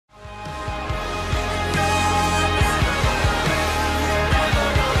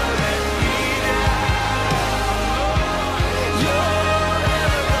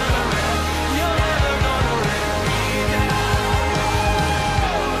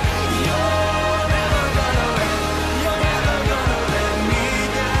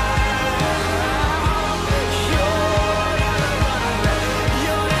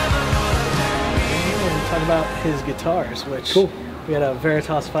guitars, which cool. We had a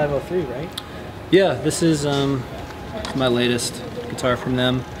Veritas 503, right? Yeah, this is my latest guitar from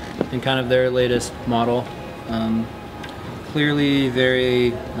them, and kind of their latest model. Clearly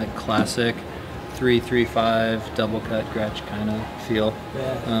very like classic 335 double cut Gretsch kind of feel,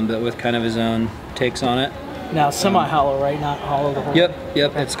 yeah. But with kind of his own takes on it. Now semi-hollow, right? Not hollow the whole. Yep.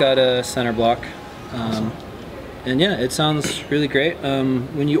 Okay. It's got a center block. Awesome. And yeah, it sounds really great.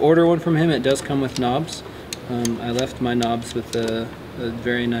 When you order one from him, it does come with knobs. I left my knobs with a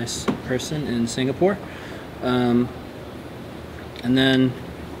very nice person in Singapore. And then,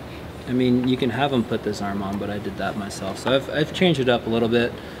 I mean, you can have him put this arm on, but I did that myself. So I've changed it up a little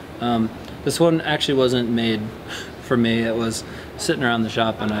bit. This one actually wasn't made for me. It was sitting around the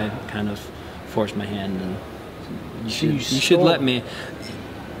shop, and I kind of forced my hand, and you should let me.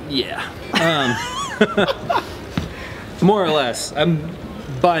 Yeah. More or less. I'm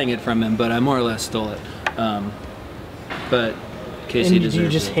buying it from him, but I more or less stole it. But Casey deserves it. Do you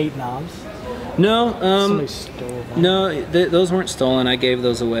just hate knobs? No. Somebody stole them. No, those weren't stolen. I gave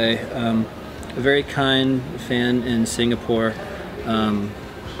those away. A very kind fan in Singapore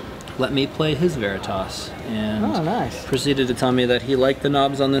let me play his Veritas, and nice. Proceeded to tell me that he liked the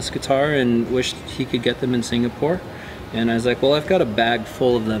knobs on this guitar and wished he could get them in Singapore. And I was like, well, I've got a bag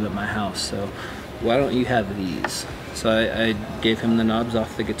full of them at my house, so why don't you have these? So I gave him the knobs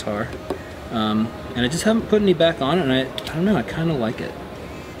off the guitar, and I just haven't put any back on it, and I don't know, I kind of like it.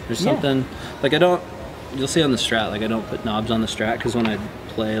 There's something, like you'll see on the Strat, like I don't put knobs on the Strat, because when I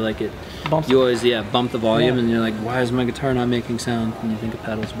play, like you always bump the volume, and you're like, why is my guitar not making sound? And you think a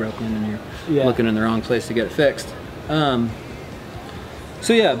pedal's broken, and you're looking in the wrong place to get it fixed.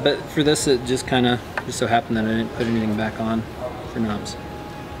 So yeah, but for this, it just so happened that I didn't put anything back on for knobs.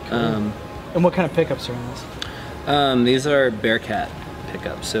 Cool. And what kind of pickups are in this? These are Bearcat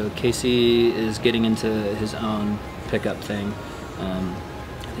pickups. So Casey is getting into his own pickup thing.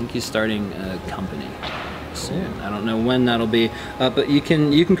 I think he's starting a company soon. I don't know when that'll be, but you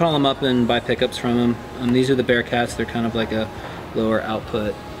can call him up and buy pickups from him. These are the Bearcats. They're kind of like a lower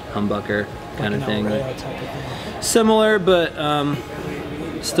output humbucker kind of thing. Similar, but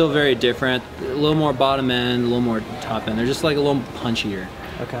still very different. A little more bottom end, a little more top end. They're just like a little punchier.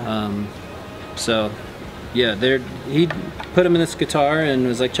 Okay. So yeah, he put them in this guitar and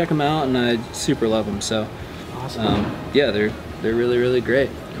was like, check them out, and I super love them. So awesome. yeah, they're really, really great.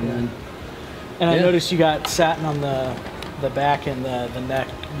 And I noticed you got satin on the back and the neck.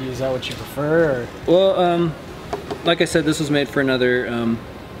 Is that what you prefer? Or? Well, like I said, this was made for another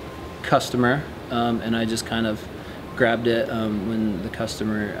customer, and I just kind of grabbed it when the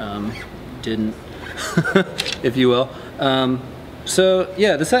customer didn't, if you will. So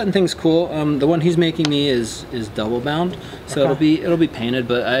yeah, the satin thing's cool. The one he's making me is double bound, so it'll be painted.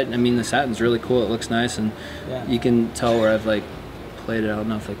 But I mean, the satin's really cool. It looks nice, and you can tell where I've like played it. I don't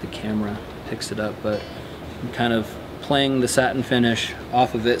know if like the camera picks it up, but I'm kind of playing the satin finish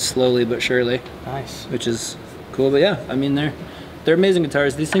off of it slowly but surely. Nice. Which is cool. But yeah, I mean they're amazing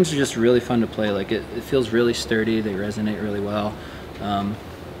guitars. These things are just really fun to play. Like it feels really sturdy. They resonate really well, and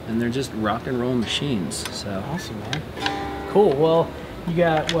they're just rock and roll machines. So awesome, man. Cool. Well, you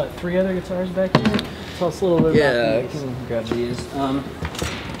got what, 3 other guitars back here? Tell us a little bit about these. Yeah, I can grab these.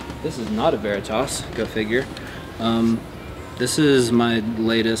 This is not a Veritas. Go figure. This is my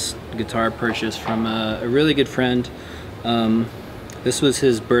latest guitar purchase from a really good friend. This was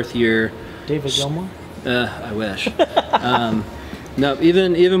his birth year. David Gilmour? I wish. No,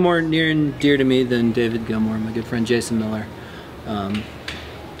 even more near and dear to me than David Gilmour, my good friend Jason Miller.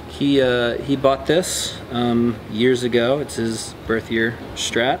 He bought this years ago. It's his birth year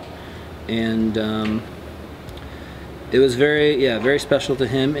Strat, and it was very special to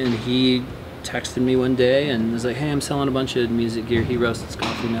him. And he texted me one day and was like, "Hey, I'm selling a bunch of music gear." He roasts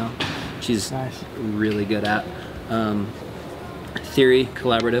coffee now. She's really good at. Theory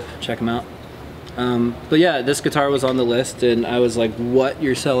Collaborative, check them out. But yeah, this guitar was on the list, and I was like, "What?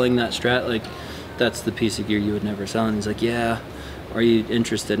 You're selling that Strat? Like, that's the piece of gear you would never sell." And he's like, "Yeah. Are you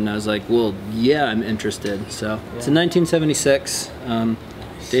interested?" And I was like, "Well, yeah, I'm interested." So it's a 1976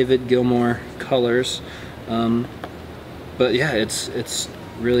 David Gilmour colors. But yeah, it's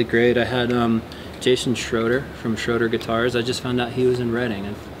really great. I had Jason Schroeder from Schroeder Guitars. I just found out he was in Reading.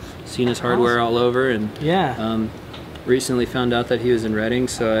 I've seen his hardware all over, and recently found out that he was in Reading,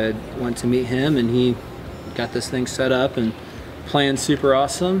 so I went to meet him, and he got this thing set up and playing super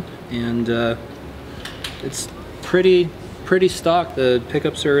awesome. And it's pretty stock. The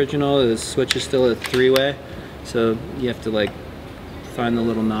pickups are original. The switch is still a 3-way, so you have to like find the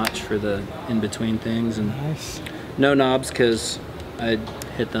little notch for the in-between things. And no knobs, because I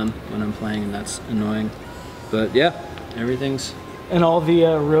hit them when I'm playing, and that's annoying. But yeah, everything's. And all the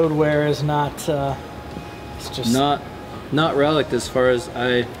road wear is not. It's just not relic as far as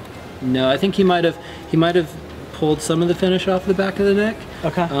I know. I think he might have pulled some of the finish off the back of the neck.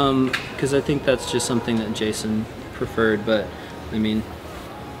 Okay. Because I think that's just something that Jason preferred. But I mean,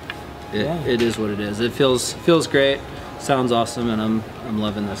 it is what it is. It feels great. Sounds awesome, and I'm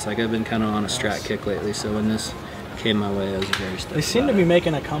loving this. Like, I've been kind of on a Strat kick lately, so when this came my way, I was very stoked. They seem to be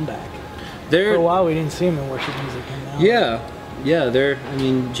making a comeback. For a while, we didn't see them in worship music, and now. Yeah. I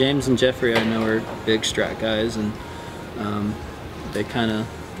mean, James and Jeffrey, I know, are big Strat guys, and they kind of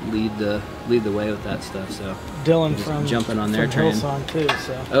lead the way with that stuff. So Dylan from jumping on their train. Hillsong too.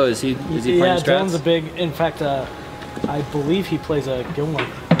 So. Oh, is he playing Strats? Yeah, Dylan's a big. In fact, I believe he plays a Gilmore.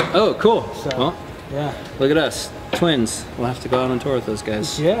 Oh, cool. So, well, yeah. Look at us, twins. We'll have to go out on tour with those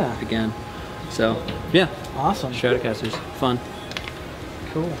guys. Yeah. Again. So yeah. Awesome. Stratocasters, fun.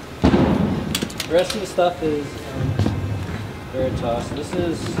 Cool. The rest of the stuff is Veritas. This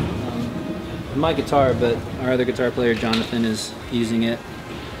is my guitar, but our other guitar player, Jonathan, is using it.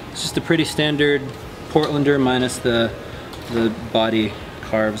 It's just a pretty standard Portlander minus the body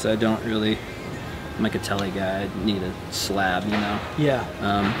carves. I don't really, I'm like a Telly guy. I need a slab, you know? Yeah.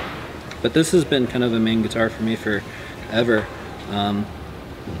 But this has been kind of a main guitar for me forever.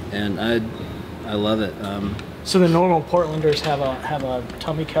 And I love it. So the normal Portlanders have a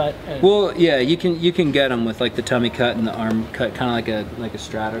tummy cut. Well, yeah, you can get them with like the tummy cut and the arm cut, kind of like a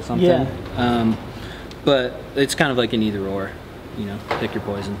Strat or something. Yeah. But it's kind of like an either or, you know, pick your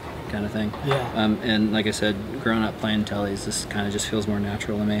poison kind of thing. Yeah. And like I said, growing up playing Tellys, this kind of just feels more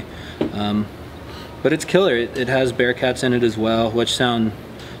natural to me. But it's killer. It has Bearcats in it as well, which sound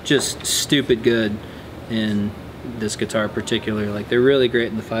just stupid good in this guitar particularly. Like, they're really great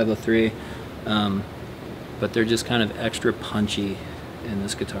in the 503. But they're just kind of extra punchy in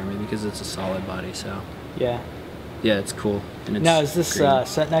this guitar, maybe because it's a solid body. So yeah, it's cool. And it's now, is this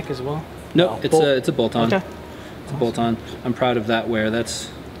set neck as well? No, it's a bolt-on. Okay. It's a bolt-on. I'm proud of that wear. That's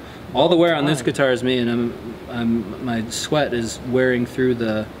all the wear on this guitar is me, and my sweat is wearing through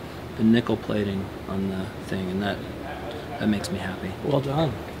the nickel plating on the thing, and that makes me happy. Well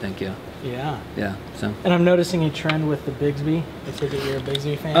done. Thank you. Yeah. Yeah. So. And I'm noticing a trend with the Bigsby. I take it you're a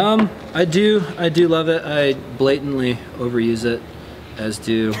Bigsby fan. I do love it. I blatantly overuse it, as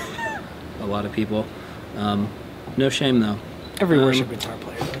do a lot of people. No shame though. Every worship guitar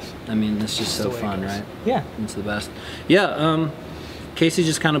player does. I mean, it's just so fun, right? Yeah. It's the best. Yeah. Casey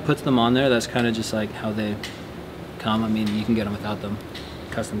just kind of puts them on there. That's kind of just like how they come. I mean, you can get them without them.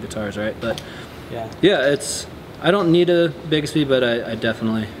 Custom guitars, right? But yeah, I don't need a Bigsby, but I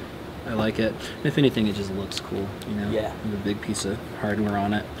definitely like it. And if anything, it just looks cool, you know. Yeah. With a big piece of hardware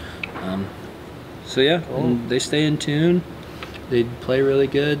on it. So yeah, cool. And they stay in tune. They play really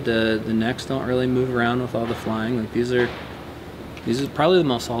good. The necks don't really move around with all the flying. Like, these are probably the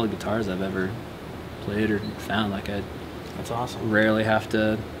most solid guitars I've ever played or found. Like, that's awesome. Rarely have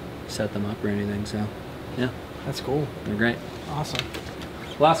to set them up or anything. So yeah, that's cool. They're great. Awesome.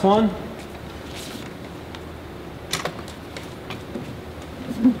 Last one.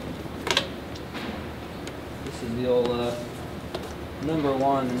 This is the old number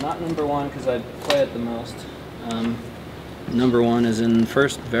one. Not number one because I play it the most. Number one is in the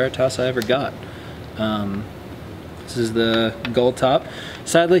first Veritas I ever got. This is the gold top.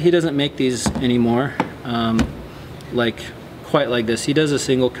 Sadly, he doesn't make these anymore. Quite like this. He does a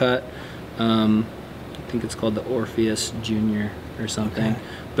single cut. I think it's called the Orpheus Junior or something. Okay.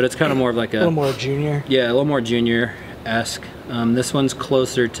 But it's kind of more of like a little more junior. Yeah, a little more junior-esque. This one's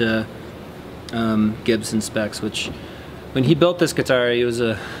closer to Gibson specs, which when he built this guitar,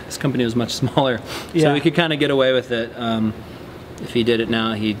 his company was much smaller, so he could kind of get away with it. If he did it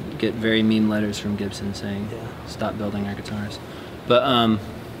now, he'd get very mean letters from Gibson saying, "Stop building our guitars." But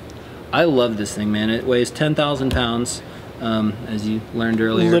I love this thing, man. It weighs 10,000 pounds, as you learned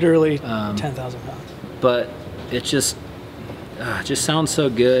earlier. Literally 10,000 pounds. But it just sounds so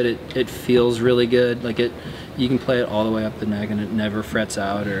good. It feels really good. Like, you can play it all the way up the neck, and it never frets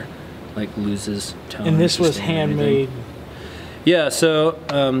out or like loses tone. And this was handmade. Yeah. So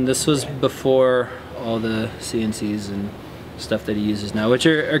this was before all the CNCs and stuff that he uses now, which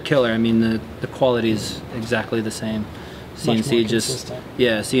are killer. I mean, the quality is exactly the same. CNC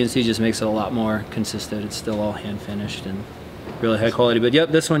CNC just makes it a lot more consistent. It's still all hand finished and really high quality. But yep,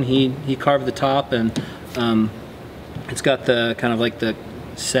 this one he carved the top, and it's got the kind of like the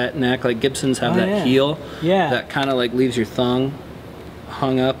set neck, like Gibsons have that heel that kind of like leaves your thumb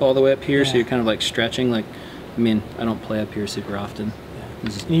hung up all the way up here, so you're kind of like stretching. Like, I mean, I don't play up here super often,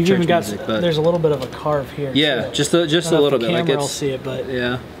 This is You've church even got music, but there's a little bit of a carve here. yeah, too. just a little bit. Like Camera will it's see it, but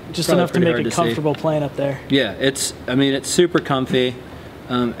yeah, just probably enough to pretty make hard it see. comfortable playing up there. Yeah, it's super comfy.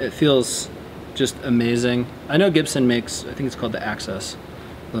 It feels just amazing. I know Gibson makes, I think it's called the Access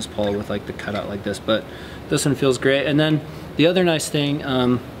Les Paul with like the cutout like this, but this one feels great. And then the other nice thing,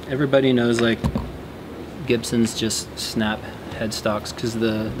 everybody knows like Gibson's just snap headstocks because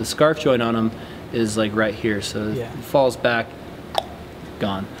the scarf joint on them is like right here, so it falls back,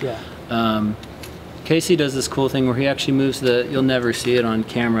 gone. Yeah. Casey does this cool thing where he actually moves you'll never see it on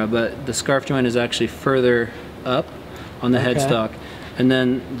camera, but the scarf joint is actually further up on the headstock, and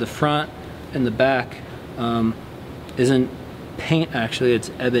then the front and the back isn't paint, actually it's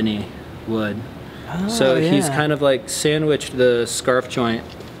ebony wood. Oh, so he's kind of like sandwiched the scarf joint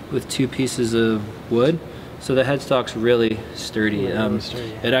with two pieces of wood, so the headstock's really sturdy.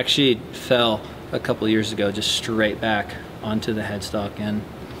 It actually fell a couple years ago just straight back onto the headstock, and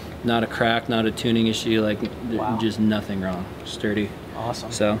not a crack, not a tuning issue, like just nothing wrong. Sturdy.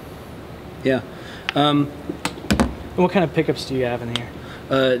 Awesome. So yeah. And what kind of pickups do you have in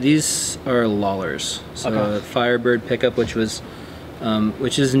here? These are Lawlers. So Firebird pickup, which is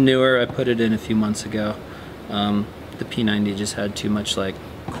newer. I put it in a few months ago. The P90 just had too much like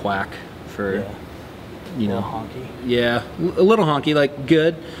quack for, you know, honky. Yeah, a little honky, like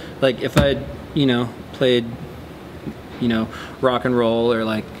good. Like if I'd, you know, played, you know, rock and roll or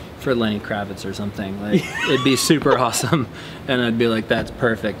like for Lenny Kravitz or something, like it'd be super awesome, and I'd be like, that's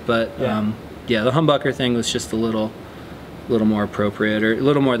perfect. But yeah, the humbucker thing was just a little more appropriate, or a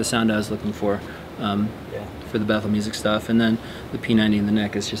little more the sound I was looking for the Bethel music stuff. And then the P90 in the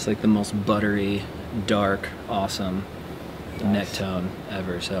neck is just like the most buttery, dark, awesome neck tone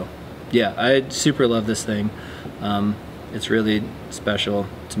ever. So yeah, I super love this thing. It's really special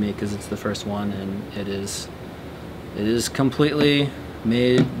to me because it's the first one, and it is completely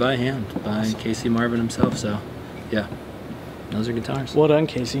made by hand by Casey Marvin himself. So yeah, those are guitars. Well done,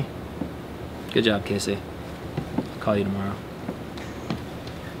 Casey. Good job, Casey. I'll call you tomorrow.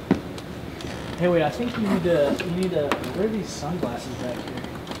 Hey, wait, I think you need to, where are these sunglasses back here?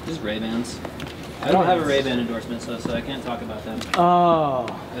 Just Ray-Bans. I don't have a Ray-Ban endorsement, so I can't talk about them. Oh.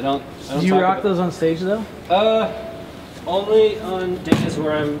 I don't Do you rock those on stage, though? Only on days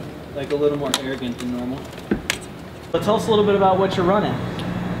where I'm like a little more arrogant than normal. But tell us a little bit about what you're running.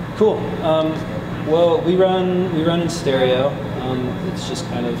 Cool. Well, we run in stereo. It's just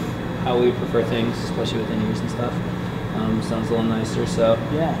kind of how we prefer things, especially with in-ears and stuff. Sounds a little nicer. So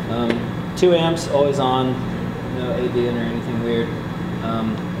yeah. 2 amps, always on, no AV-in or anything weird.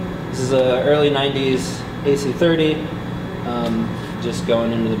 This is a early 90s AC30, just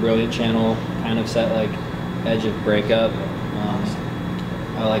going into the Brilliant channel, kind of set like edge of breakup.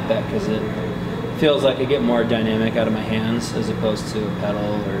 I like that because it feels like I get more dynamic out of my hands as opposed to a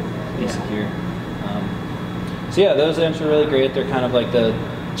pedal or basic gear. So yeah, those amps are really great. They're kind of like the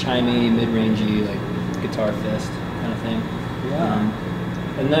chimey, mid-rangey, like guitar fist kind of thing. Yeah.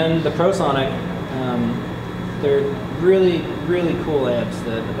 And then the ProSonic, they're really, really cool amps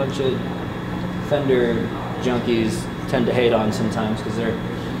that a bunch of Fender junkies tend to hate on sometimes because they're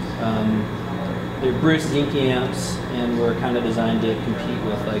Bruce Zinke amps, and were kind of designed to compete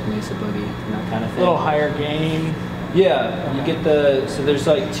with like Mesa Boogie and that kind of thing. A little higher gain. Yeah, you get so there's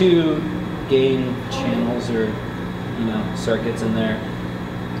like 2 gain channels or, you know, circuits in there,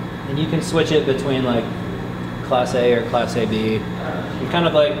 and you can switch it between like Class A or Class AB. And kind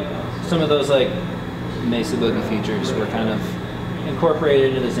of like some of those like Mesa Boogie features were kind of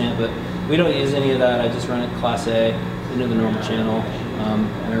incorporated into this amp, but we don't use any of that. I just run it Class A into the normal channel,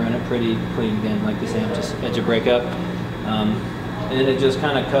 and I run it pretty clean again, like this amp, just edge of breakup. And it just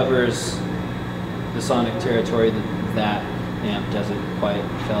kind of covers the sonic territory that amp doesn't quite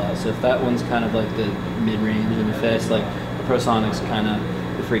fill out. So if that one's kind of like the mid-range in the fist, like the ProSonic's kind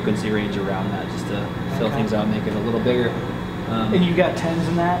of the frequency range around that, just to fill things out, make it a little bigger. And you got 10s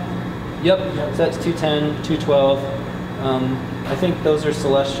in that? Yep, so that's 210, 212. I think those are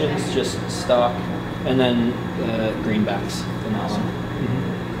Celestians, just stock, and then greenbacks in that one.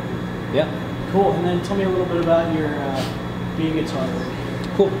 Mm-hmm. Yeah. Cool, and then tell me a little bit about your B guitar.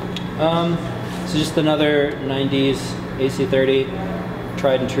 Cool. So just another 90s AC30,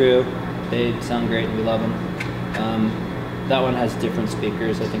 tried and true. They sound great and we love them. That one has different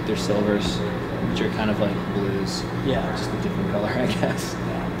speakers. I think they're silvers, which are kind of like blues. Yeah. Just a different color, I guess.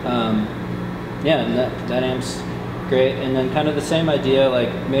 Yeah, and that amp's great. And then kind of the same idea,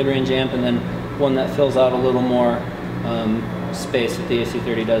 like mid-range amp, and then one that fills out a little more space that the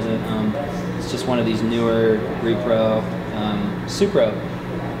AC30 doesn't. It's just one of these newer repro Supro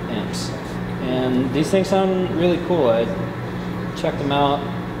amps. And these things sound really cool. checked them out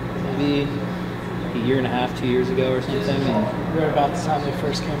maybe a year and a half, 2 years ago or something. And right about the time they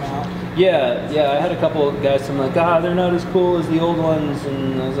first came out. yeah, I had a couple of guys. I'm like, they're not as cool as the old ones,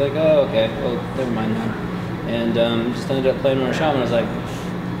 and I was like, oh, okay, well, never mind then. And just ended up playing in a shop, and I was like,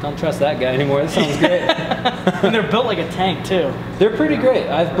 don't trust that guy anymore. That sounds great. And they're built like a tank too. They're pretty great.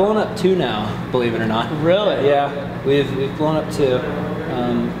 I've blown up 2 now, believe it or not. Really? Yeah, we've blown up 2,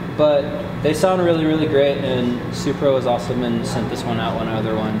 but they sound really, really great. And Supro was awesome and sent this one out when our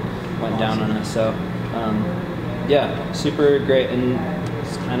other one went down on us. So yeah, super great, and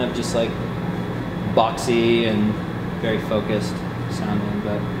it's kind of just like boxy and very focused sounding,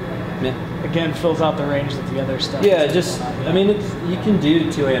 but yeah. Again, fills out the range that the other stuff. Yeah, just I mean, you can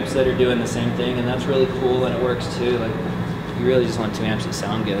do 2 amps that are doing the same thing, and that's really cool, and it works too. Like, you really just want 2 amps that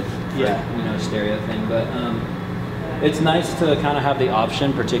sound good for, you know, stereo thing. But it's nice to kind of have the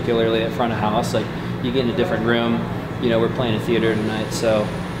option, particularly at front of house. Like, you get in a different room. You know, we're playing a theater tonight, so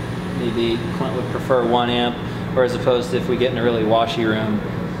maybe Clint would prefer 1 amp, or as opposed to if we get in a really washy room,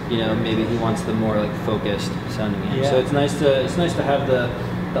 you know, maybe he wants the more like focused sounding amp. So it's nice to have the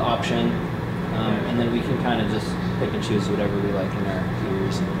option, and then we can kind of just pick and choose whatever we like in our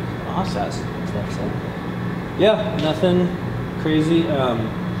ears and stuff. So yeah, nothing crazy. Now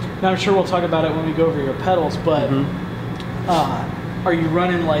I'm sure we'll talk about it when we go over your pedals, but are you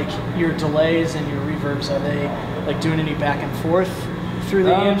running like your delays and your reverbs? Are they like doing any back and forth through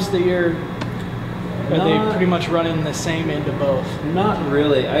the amps that you're? Are they pretty much running the same into both? Not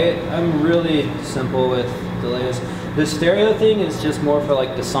really. I'm really simple with delays. The stereo thing is just more for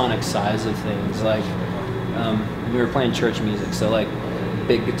like the sonic size of things. Like we were playing church music, so like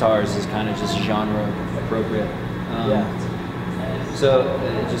big guitars is kind of just genre appropriate. So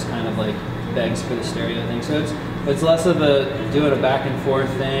it just kind of like begs for the stereo thing. So it's less of doing a back and forth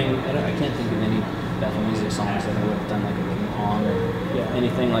thing. I can't think of any Bethel music songs that I would have done like a little on or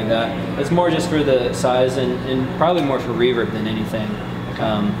anything like that. It's more just for the size and probably more for reverb than anything.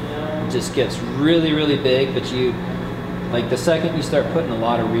 It just gets really, really big, but like the second you start putting a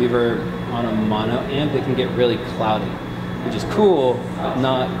lot of reverb on a mono amp, it can get really cloudy, which is cool, but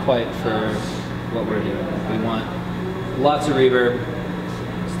not quite for what we're doing. We want lots of reverb,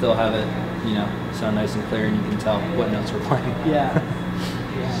 still have it, you know, sound nice and clear, and you can tell what notes we're playing. Yeah.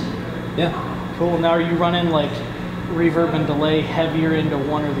 Cool. Now, are you running like reverb and delay heavier into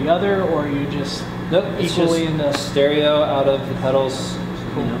one or the other, or are you just equally into stereo out of the pedals,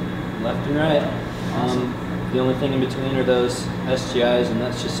 you know, left and right? Awesome. The only thing in between are those SGIs, and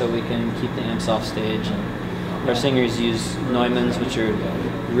that's just so we can keep the amps off stage. And our singers use Neumanns, which are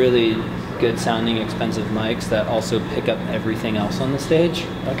really good sounding, expensive mics that also pick up everything else on the stage.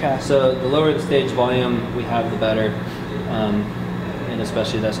 Okay. So the lower the stage volume we have, the better. And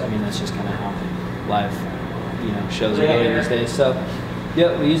especially that's just kind of how live, you know, shows are going these days. So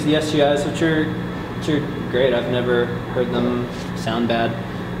yeah, we use the SGIs, which are great. I've never heard them sound bad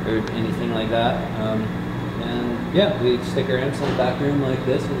or anything like that. And yeah, we stick our amps in the back room like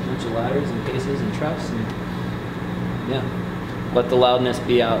this with a bunch of ladders and cases and trucks, and yeah, let the loudness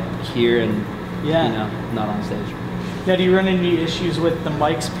be out here and you know, not on stage. Now, do you run into issues with the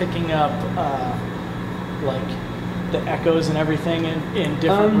mics picking up like the echoes and everything in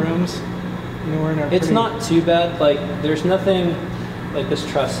different rooms? You know, it's not too bad. Like, there's nothing like this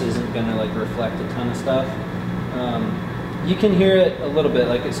truss isn't gonna like reflect a ton of stuff. You can hear it a little bit,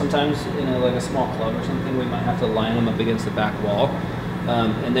 like sometimes in like a small club or something, we might have to line them up against the back wall,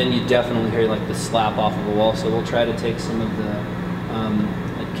 and then you definitely hear like the slap off of the wall. So we'll try to take some of the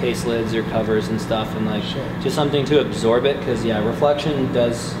like case lids or covers and stuff, and like just something to absorb it, because reflection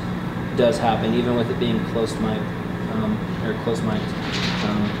does happen even with it being close mic or close mic.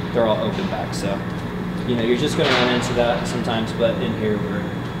 They're all open back, so you know you're just going to run into that sometimes. But in here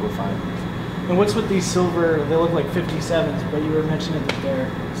we're fine. And what's with these silver? They look like 57s, but you were mentioning that they're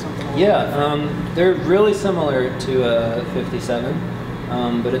something. They're really similar to a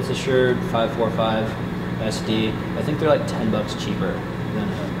 57, but it's a Shure 545 SD. I think they're like $10 cheaper than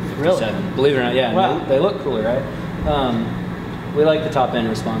a 57. Believe it or not, Wow. They look cooler, right? We like the top end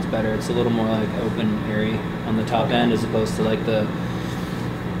response better. It's a little more like open, airy on the top end, as opposed to like the.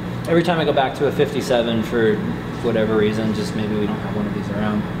 Every time I go back to a 57 for whatever reason, just maybe we don't have one of these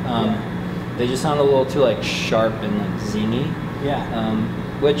around. They just sound a little too like sharp and like zingy.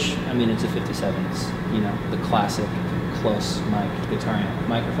 Which, I mean, it's a 57. It's, you know, the classic close mic guitar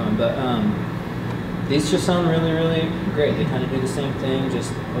microphone. But these just sound really, really great. They kind of do the same thing,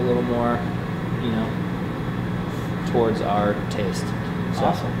 just a little more, you know, towards our taste. So,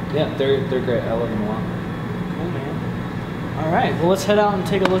 awesome. Yeah, they're great. I love them a lot. Cool, man. All right, well, let's head out and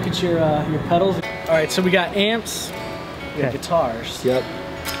take a look at your pedals. All right, so we got amps, We have guitars. Yep.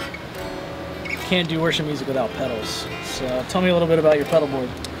 Can't do worship music without pedals. So tell me a little bit about your pedal board.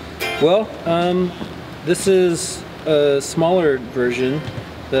 Well, this is a smaller version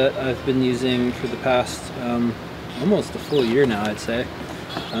that I've been using for the past almost a full year now, I'd say.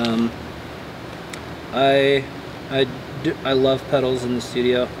 I love pedals in the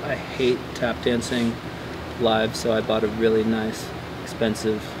studio. I hate tap dancing live, so I bought a really nice,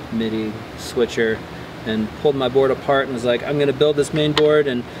 expensive MIDI switcher and pulled my board apart and was like, I'm gonna build this main board,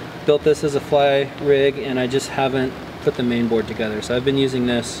 and built this as a fly rig, and I just haven't put the main board together. So I've been using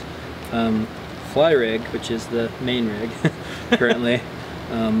this fly rig, which is the main rig currently,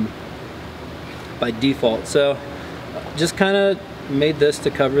 by default. So just kind of made this to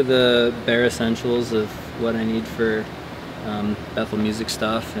cover the bare essentials of what I need for Bethel music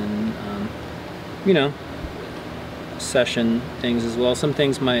stuff, and you know, session things as well. Some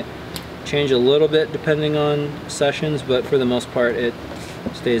things might change a little bit depending on sessions, but for the most part it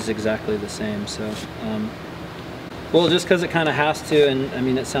stays exactly the same. So well, just because it kind of has to, and I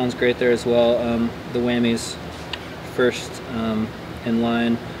mean it sounds great there as well. The whammies first in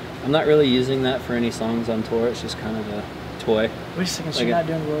line. I'm not really using that for any songs on tour. It's just kind of a toy. Wait a second, so you're not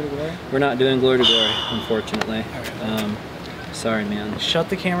doing Glory to Glory? We're not doing Glory to Glory, unfortunately. Sorry, man. Shut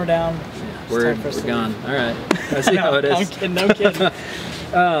the camera down. Yeah, we're gone. All right. I see how it is. I'm kidding, no kidding.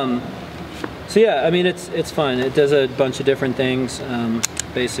 So yeah, I mean it's fun. It does a bunch of different things.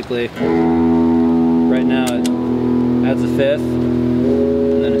 Basically, right now it adds a fifth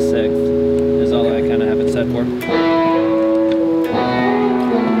and then a sixth is all I kind of have it set for.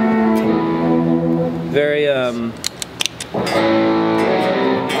 Very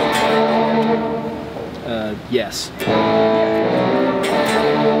yes.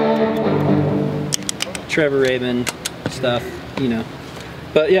 Trevor Rabin stuff, you know.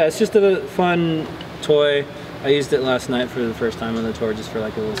 But yeah, it's just a fun toy. I used it last night for the first time on the tour, just for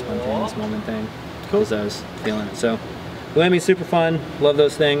like a little spontaneous moment thing, because I was feeling it. So the whammy's super fun. Love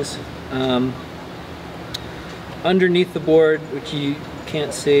those things. Underneath the board, which you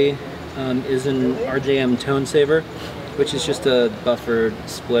can't see, is an RJM tone saver, which is just a buffered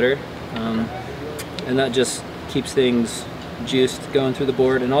splitter, and that just keeps things juiced going through the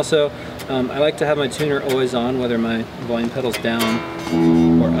board. And also I like to have my tuner always on, whether my volume pedal's down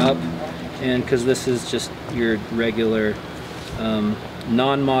or up, and because this is just your regular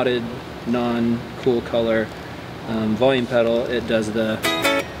non-modded, non-cool color volume pedal, it does the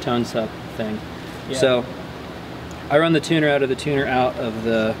tone sub thing. Yeah. So I run the tuner out of the tuner out of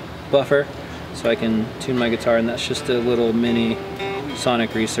the buffer so I can tune my guitar, and that's just a little mini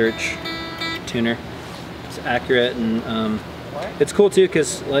Sonic Research tuner. It's accurate, and it's cool too,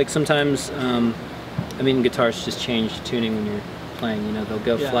 because like sometimes I mean guitars just change tuning when you're playing, you know, they'll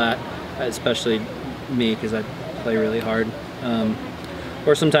go flat, especially me because I play really hard,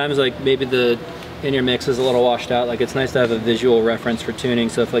 or sometimes like maybe the in-ear mix is a little washed out. Like it's nice to have a visual reference for tuning,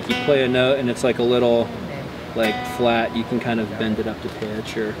 so if like you play a note and it's like a little like flat, you can kind of bend it up to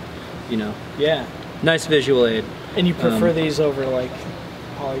pitch, or you know, nice visual aid. And you prefer these over like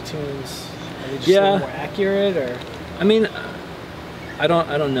polytunes? Are they just a little more accurate, or? I mean, I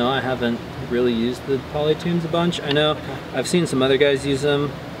don't know. I haven't really used the polytunes a bunch. I know I've seen some other guys use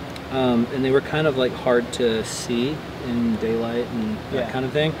them, and they were kind of like hard to see in daylight and that kind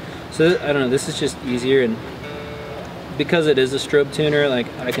of thing. So I don't know. This is just easier, and because it is a strobe tuner, like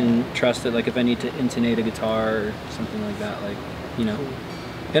I can trust it. Like if I need to intonate a guitar or something like that, like you know.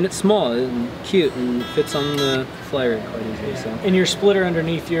 And it's small and cute and fits on the fly rig quite easily. So. And your splitter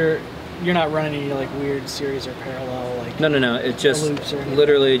underneath, you're not running any like weird series or parallel like. No. It's just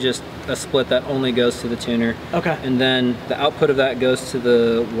literally just a split that only goes to the tuner. Okay. And then the output of that goes to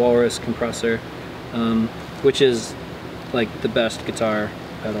the Walrus compressor, which is like the best guitar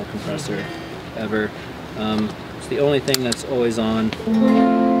pedal compressor ever. It's the only thing that's always on,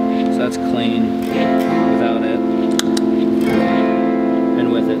 so that's clean without it.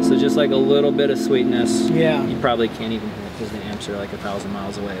 With it, so just like a little bit of sweetness. Yeah, you probably can't even hear it because the amps are like 1,000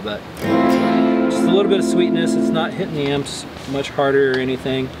 miles away, but just a little bit of sweetness. It's not hitting the amps much harder or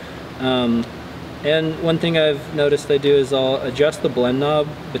anything. And one thing I've noticed I do is I'll adjust the blend knob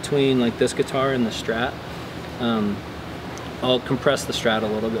between like this guitar and the Strat. I'll compress the Strat a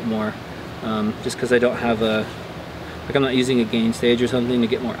little bit more, just because I don't have like I'm not using a gain stage or something to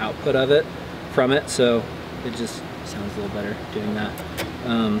get more output of it from it, so it just sounds a little better doing that.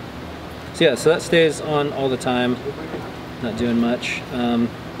 So yeah, so that stays on all the time, not doing much.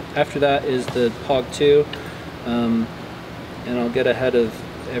 After that is the Pog 2, and I'll get ahead of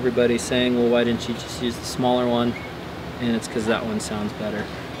everybody saying, well, why didn't you just use the smaller one? And it's because that one sounds better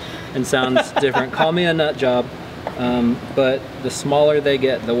and sounds different. Call me a nut job, But the smaller they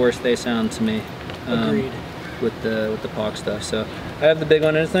get, the worse they sound to me. Agreed. With the POG stuff. So I have the big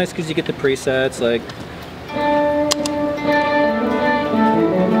one, and it's nice because you get the presets like.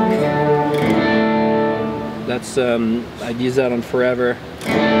 That's I'd use that on forever.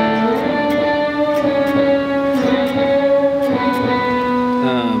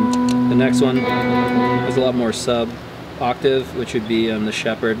 The next one is a lot more sub octave, which would be the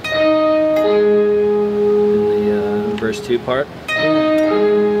Shepherd in the verse 2 part,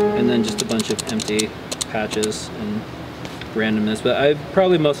 and then just a bunch of empty patches and randomness. But I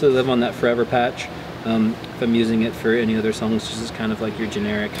probably mostly live on that forever patch. If I'm using it for any other songs, this is kind of like your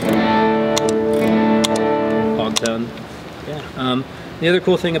generic POG tone. Yeah. The other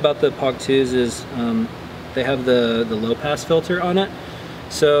cool thing about the POG 2s is they have the low pass filter on it,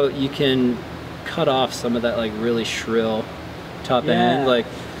 so you can cut off some of that like really shrill top end. Like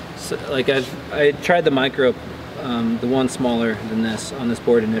I tried the micro, the one smaller than this on this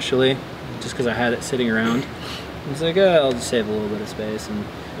board initially, just because I had it sitting around. I was like, oh, I'll just save a little bit of space, and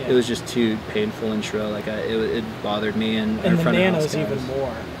it was just too painful and shrill. Like it bothered me, and the Nano's even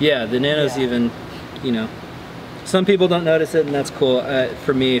more. Yeah, the Nano's even, you know, some people don't notice it, and that's cool.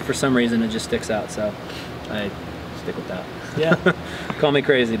 For me, for some reason, it just sticks out, so I stick with that. Yeah. Call me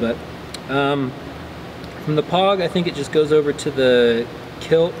crazy, but from the POG, I think it just goes over to the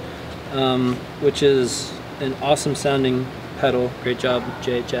Kilt, which is an awesome sounding pedal. Great job,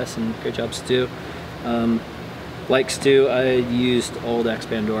 JHS, and great job, Stu. Like Stu, I used old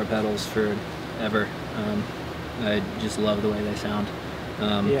X-Pandora pedals forever. I just love the way they sound.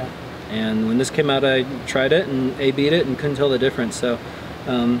 Yeah. And when this came out, I tried it and A-B'd it and couldn't tell the difference. So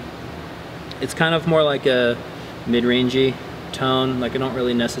it's kind of more like a mid-rangey tone. Like I don't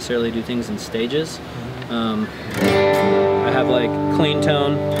really necessarily do things in stages. I have like clean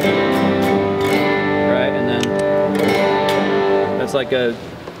tone, right, and then that's like a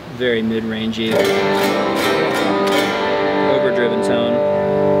very mid-rangey, overdriven tone.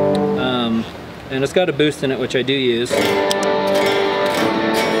 And it's got a boost in it, which I do use.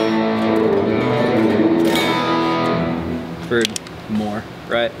 For more,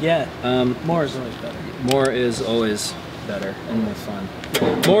 right? Yeah. More is always better. More is always better and more fun.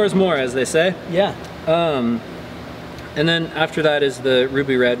 More is more, as they say. Yeah. And then after that is the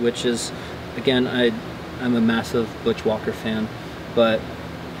Ruby Red, which is, again, I'm a massive Butch Walker fan, but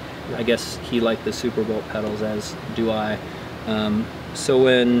I guess he liked the Super Bolt pedals, as do I. So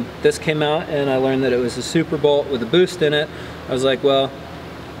when this came out and I learned that it was a Super Bolt with a boost in it, I was like, well,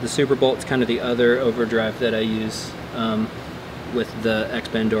 the Super Bolt's kind of the other overdrive that I use with the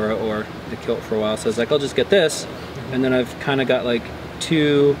X-Pandora or the Kilt for a while. So I was like, I'll just get this, and then I've kind of got like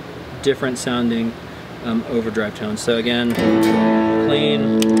two different sounding overdrive tones. So again,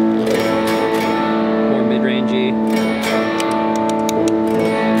 clean, more mid-rangey.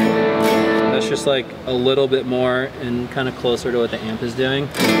 That's just like a little bit more and kind of closer to what the amp is doing.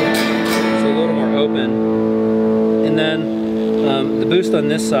 So a little more open. And then the boost on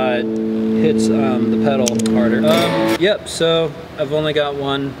this side hits the pedal harder. Yep, so I've only got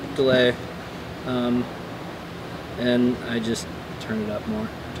one delay, and I just turn it up more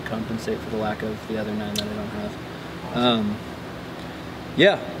to compensate for the lack of the other 9 that I don't have.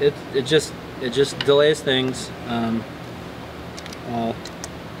 Yeah, it just delays things.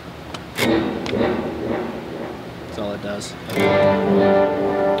 That's all it does.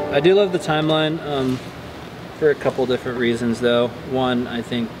 I do love the timeline for a couple different reasons, though. One, I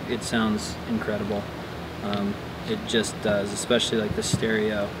think it sounds incredible. It just does, especially like the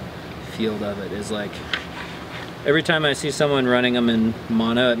stereo field of it is like, every time I see someone running them in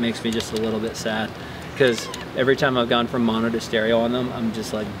mono, it makes me just a little bit sad, because every time I've gone from mono to stereo on them, I'm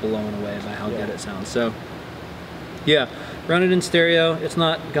just like blown away by how good it sounds. So yeah, run it in stereo. It's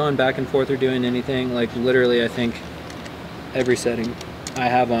not going back and forth or doing anything. Like literally, I think every setting I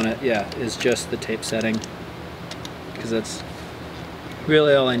have on it, is just the tape setting, because that's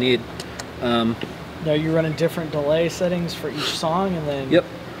really all I need. Now you're running different delay settings for each song, and then... Yep.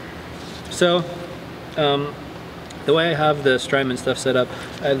 So, the way I have the Strymon stuff set up,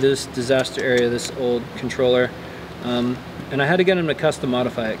 I have this Disaster Area, this old controller, and I had to get him to custom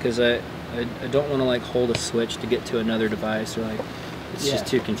modify it, because I don't want to like hold a switch to get to another device, or like, it's just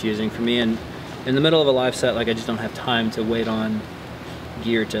too confusing for me. And in the middle of a live set, like I just don't have time to wait on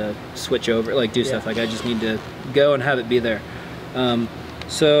gear to switch over, like do stuff. Like I just need to go and have it be there.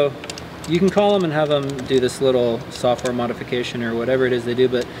 So you can call them and have them do this little software modification or whatever it is they do,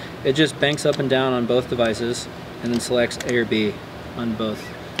 but it just banks up and down on both devices and then selects A or B on both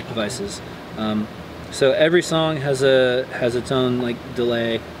devices. So every song has its own like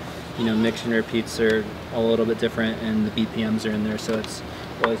delay you know, mix and repeats are all a little bit different, and the BPMs are in there, so it's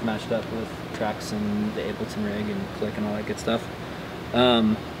always matched up with tracks and the Ableton rig and click and all that good stuff.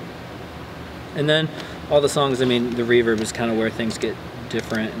 And then all the songs, I mean, the reverb is kind of where things get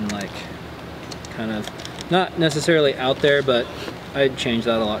different and like kind of not necessarily out there, but I'd change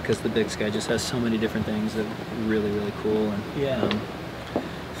that a lot because the Big Sky just has so many different things that are really, really cool and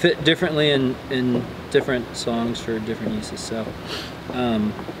fit differently in different songs for different uses. So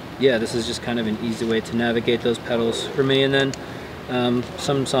yeah, this is just kind of an easy way to navigate those pedals for me. And then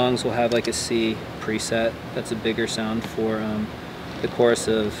some songs will have like a C preset. That's a bigger sound for the chorus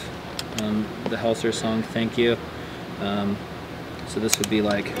of the Helser song, Thank You. So this would be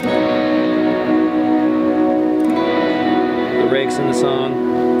like the rakes in the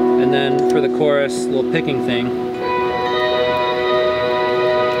song. And then for the chorus, little picking thing,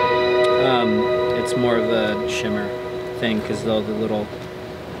 it's more of a shimmer thing because all the little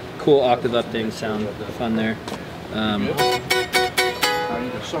cool octave up things sound fun there.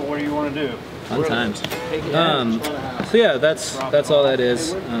 So what do you want to do? Fun times. So yeah, that's all that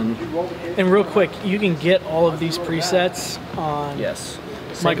is. And real quick, you can get all of these presets on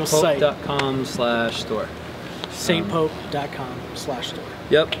Michael's site. stpope.com/store. stpope.com/store.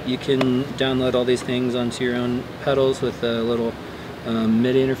 Yep, you can download all these things onto your own pedals with a little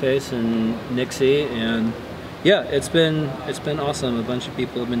MIDI interface and Nixie, and yeah, it's been awesome. A bunch of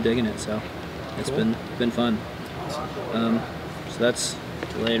people have been digging it, so it's been fun. So that's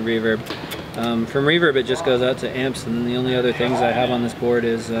delay and reverb. From reverb, it just goes out to amps, and then the only other things I have on this board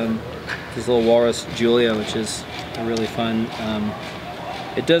is this little Walrus Julia, which is really fun.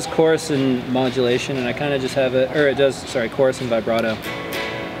 It does chorus and modulation, and I kind of just have it, or it does, sorry, chorus and vibrato.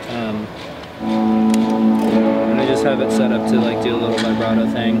 And I just have it set up to like do a little vibrato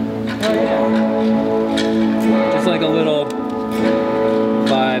thing. Just like a little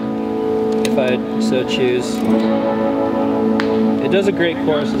vibe, if I so choose. It does a great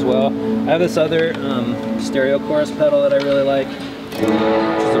chorus as well. I have this other stereo chorus pedal that I really like, which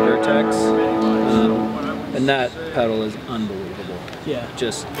is a Vertex, and that pedal is unbelievable. Yeah.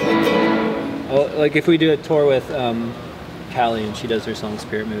 Just like if we do a tour with Callie and she does her song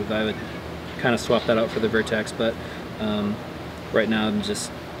Spirit Move, I would kind of swap that out for the Vertex, but right now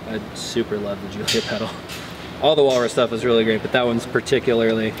I super love the Julia pedal. All the Walrus stuff is really great, but that one's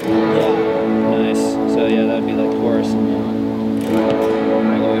particularly nice. So yeah, that'd be like chorus and all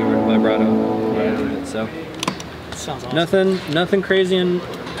the way over to vibrato. So sounds awesome. Nothing crazy in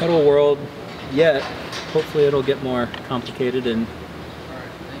pedal world yet. Hopefully it'll get more complicated and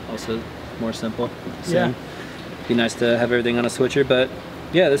also more simple soon. Yeah. Be nice to have everything on a switcher, but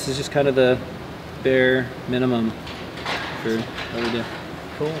yeah, this is just kind of the bare minimum for what we do.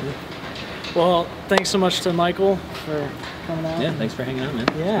 Cool. Well, thanks so much to Michael for coming out. Yeah, thanks for hanging out, man.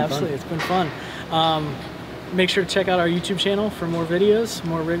 Yeah, absolutely. It's been fun. Make sure to check out our YouTube channel for more videos,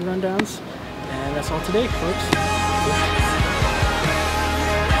 more rig rundowns. And that's all today, folks.